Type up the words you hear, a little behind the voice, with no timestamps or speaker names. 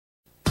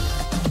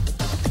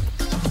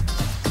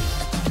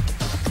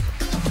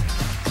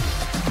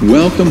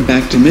Welcome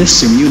back to Miss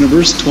Sim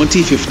Universe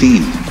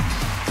 2015.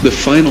 The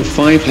final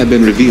 5 have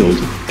been revealed,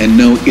 and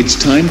now it's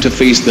time to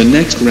face the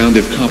next round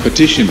of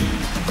competition.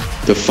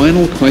 The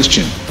final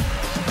question.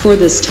 For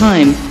this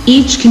time,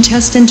 each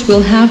contestant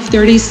will have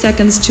 30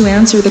 seconds to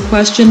answer the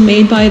question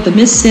made by the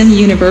Miss Sim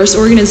Universe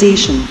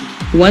organization.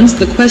 Once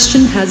the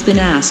question has been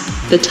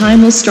asked, the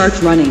time will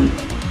start running.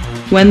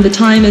 When the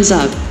time is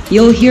up,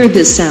 you'll hear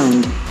this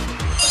sound.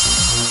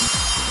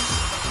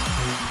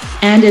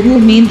 And it will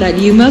mean that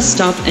you must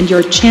stop and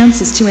your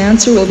chances to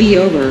answer will be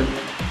over.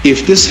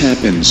 If this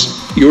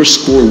happens, your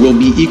score will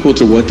be equal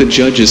to what the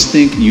judges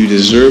think you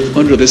deserve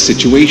under this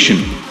situation.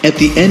 At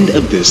the end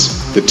of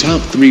this, the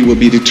top 3 will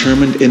be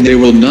determined and there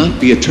will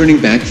not be a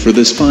turning back for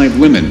this 5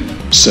 women.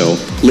 So,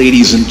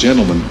 ladies and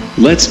gentlemen,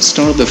 let's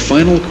start the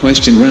final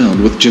question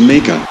round with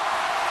Jamaica.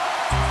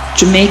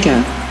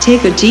 Jamaica,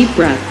 take a deep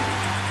breath.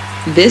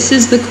 This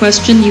is the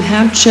question you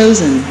have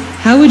chosen.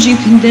 How would you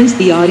convince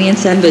the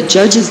audience and the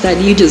judges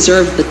that you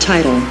deserve the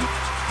title?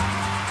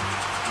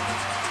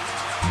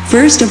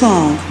 First of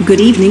all,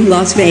 good evening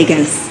Las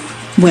Vegas.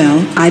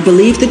 Well, I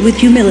believe that with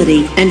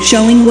humility and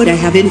showing what I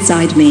have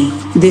inside me,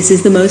 this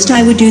is the most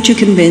I would do to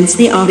convince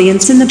the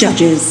audience and the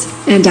judges.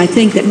 And I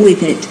think that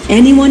with it,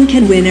 anyone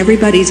can win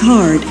everybody's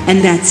heart,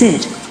 and that's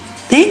it.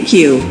 Thank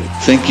you.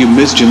 Thank you,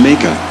 Miss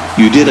Jamaica.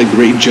 You did a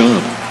great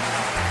job.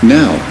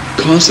 Now,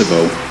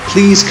 Kosovo,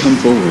 please come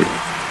forward.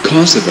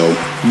 Kosovo,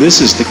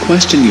 this is the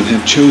question you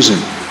have chosen.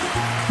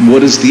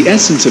 What is the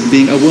essence of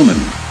being a woman?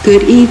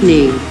 Good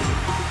evening.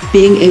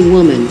 Being a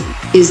woman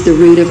is the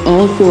root of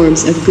all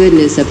forms of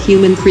goodness of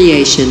human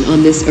creation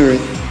on this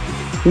earth.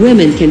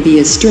 Women can be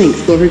a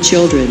strength for her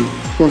children,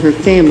 for her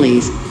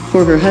families,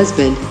 for her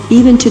husband,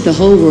 even to the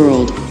whole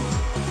world.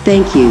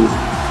 Thank you.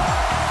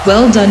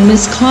 Well done,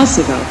 Miss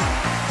Kosovo.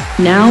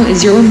 Now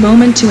is your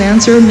moment to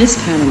answer, Miss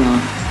Panama.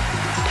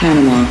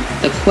 Panama,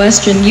 the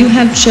question you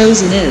have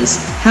chosen is,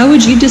 how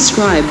would you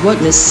describe what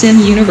Miss Sim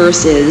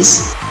Universe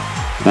is?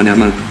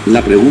 Panamá,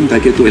 la pregunta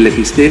que tú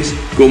elegiste es,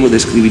 ¿cómo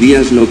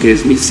describirías lo que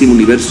es Miss Sim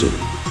Universo?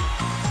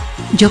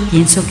 Yo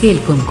pienso que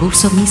el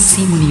concurso Miss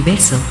Sim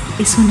Universo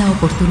es una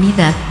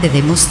oportunidad de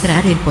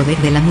demostrar el poder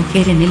de la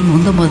mujer en el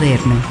mundo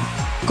moderno.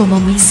 Como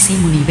Miss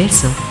Sim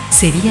Universo,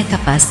 sería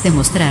capaz de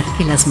mostrar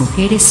que las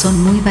mujeres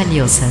son muy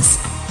valiosas.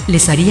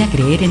 Les haría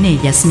creer en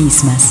ellas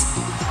mismas.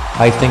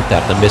 I think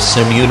that the Miss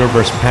Sim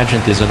Universe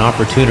pageant is an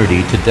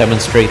opportunity to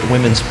demonstrate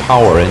women's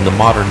power in the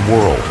modern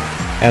world.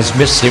 As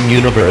Miss Sim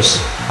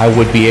Universe, I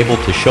would be able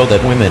to show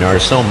that women are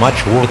so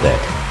much worth it.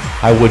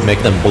 I would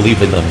make them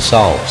believe in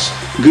themselves.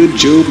 Good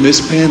job,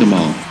 Miss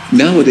Panama.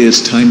 Now it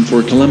is time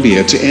for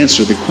Colombia to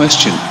answer the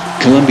question.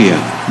 Colombia,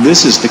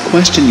 this is the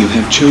question you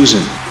have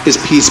chosen. Is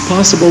peace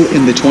possible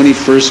in the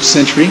 21st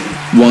century?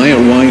 Why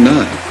or why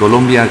not?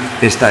 Colombia,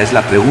 esta es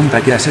la pregunta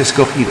que has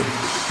escogido.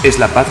 ¿Es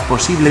la paz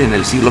posible en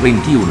el siglo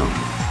XXI?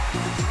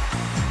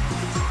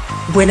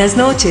 Buenas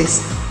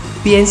noches.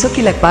 Pienso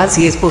que la paz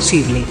sí es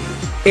posible.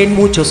 En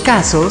muchos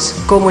casos,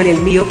 como en el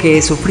mío que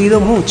he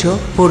sufrido mucho,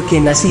 porque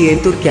nací en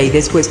Turquía y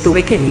después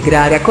tuve que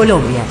emigrar a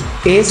Colombia,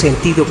 he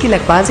sentido que la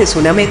paz es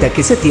una meta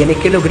que se tiene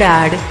que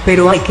lograr,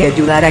 pero hay que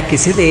ayudar a que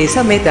se dé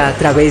esa meta a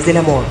través del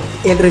amor,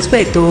 el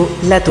respeto,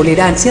 la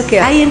tolerancia que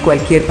hay en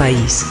cualquier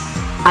país.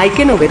 Hay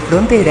que no ver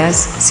fronteras,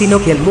 sino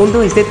que el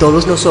mundo es de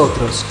todos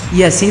nosotros,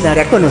 y así dar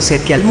a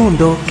conocer que al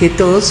mundo, que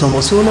todos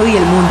somos uno y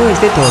el mundo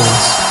es de todos.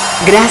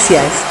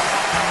 Gracias.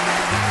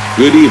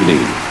 Good evening.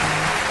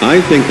 I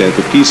think that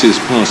the peace is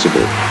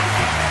possible.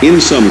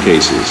 In some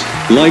cases,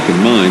 like in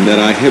mine that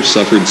I have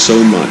suffered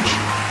so much.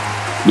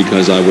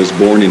 Because I was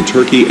born in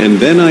Turkey and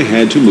then I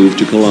had to move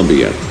to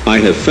Colombia, I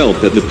have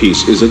felt that the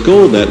peace is a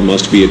goal that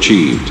must be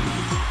achieved.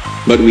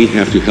 But we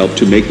have to help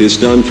to make this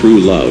done through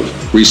love,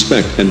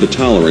 respect and the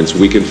tolerance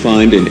we can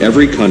find in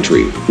every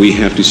country. We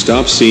have to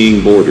stop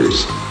seeing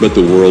borders, but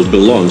the world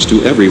belongs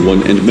to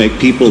everyone and make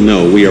people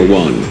know we are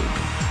one.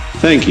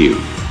 Thank you.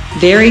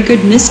 Very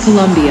good, Miss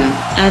Colombia,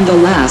 and the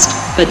last,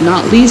 but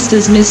not least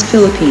is Miss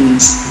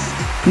Philippines.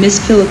 Miss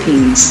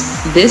Philippines,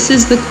 this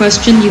is the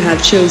question you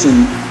have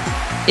chosen.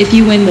 If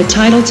you win the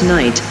title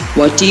tonight,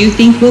 what do you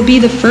think will be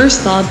the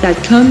first thought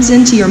that comes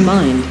into your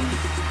mind?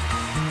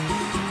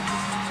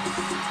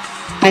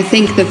 I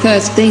think the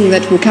first thing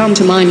that will come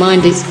to my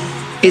mind is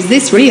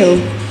this real?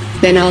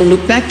 Then I'll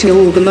look back to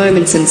all the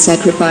moments and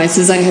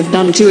sacrifices I have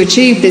done to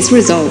achieve this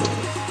result.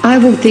 I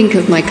will think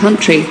of my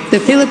country, the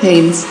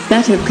Philippines,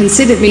 that have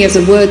considered me as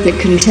a worthy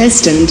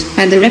contestant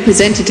and a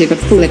representative of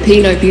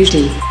Filipino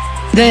beauty.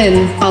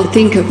 Then, I'll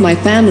think of my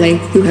family,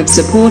 who have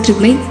supported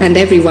me, and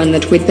everyone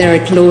that with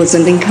their applause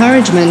and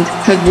encouragement,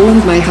 have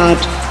warmed my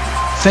heart.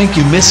 Thank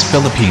you, Miss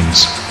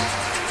Philippines.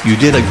 You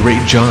did a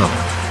great job.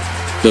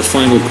 The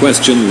final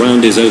question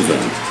round is over,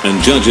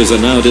 and judges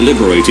are now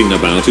deliberating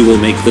about who will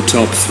make the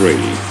top 3.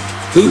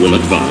 Who will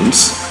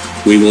advance?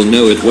 We will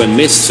know it when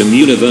Miss Sim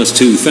Universe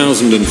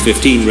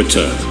 2015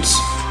 returns.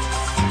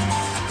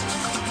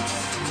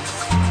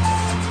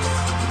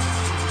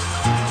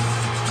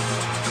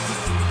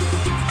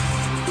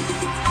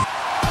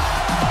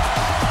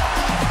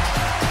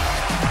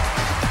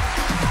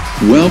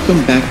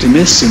 Welcome back to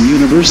Miss Sim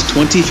Universe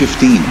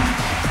 2015.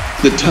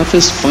 The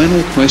toughest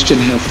final question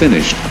have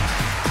finished.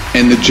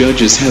 And the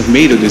judges have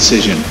made a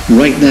decision.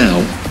 Right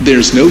now,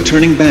 there's no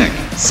turning back.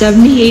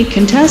 78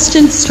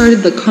 contestants started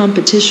the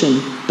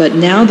competition, but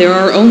now there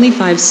are only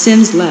 5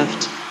 Sims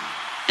left.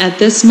 At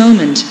this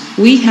moment,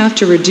 we have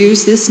to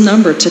reduce this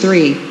number to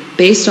 3.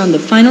 Based on the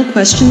final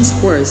question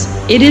scores,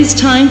 it is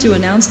time to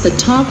announce the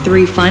top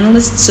 3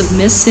 finalists of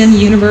Miss Sim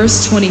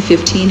Universe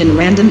 2015 in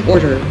random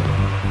order.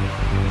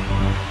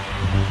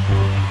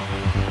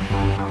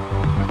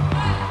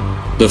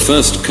 The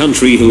first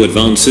country who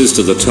advances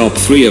to the top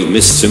 3 of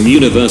Miss Sim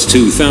Universe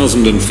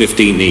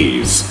 2015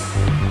 is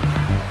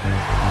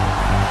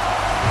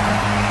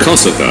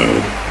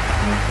Kosovo.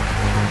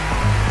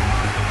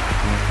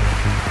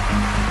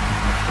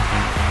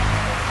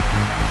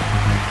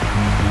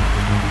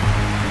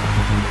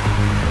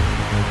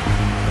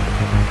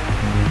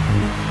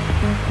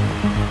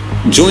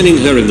 Joining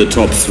her in the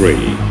top 3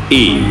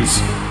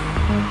 is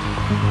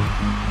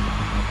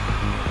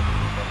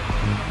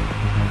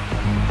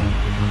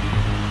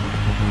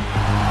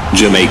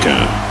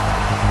Jamaica.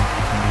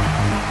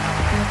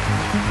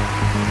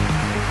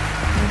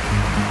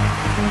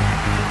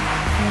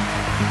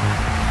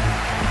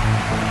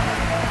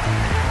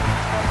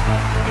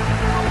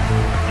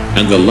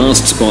 And the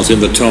last spot in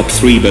the top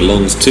 3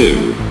 belongs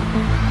to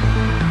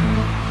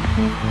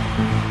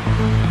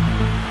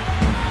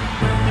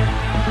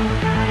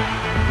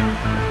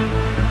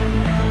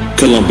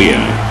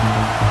Colombia.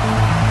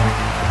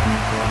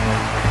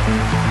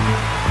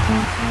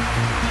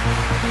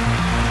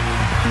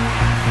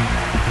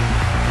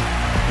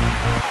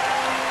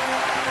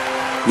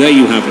 There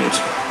you have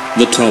it.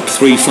 The top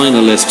 3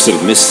 finalists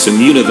of Miss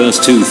Sim Universe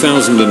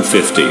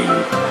 2015.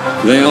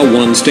 They are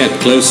one step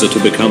closer to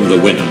become the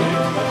winner.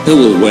 Who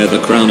will wear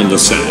the crown and the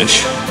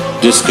sash?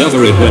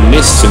 Discover it when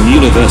Miss Sim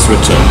Universe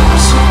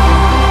returns.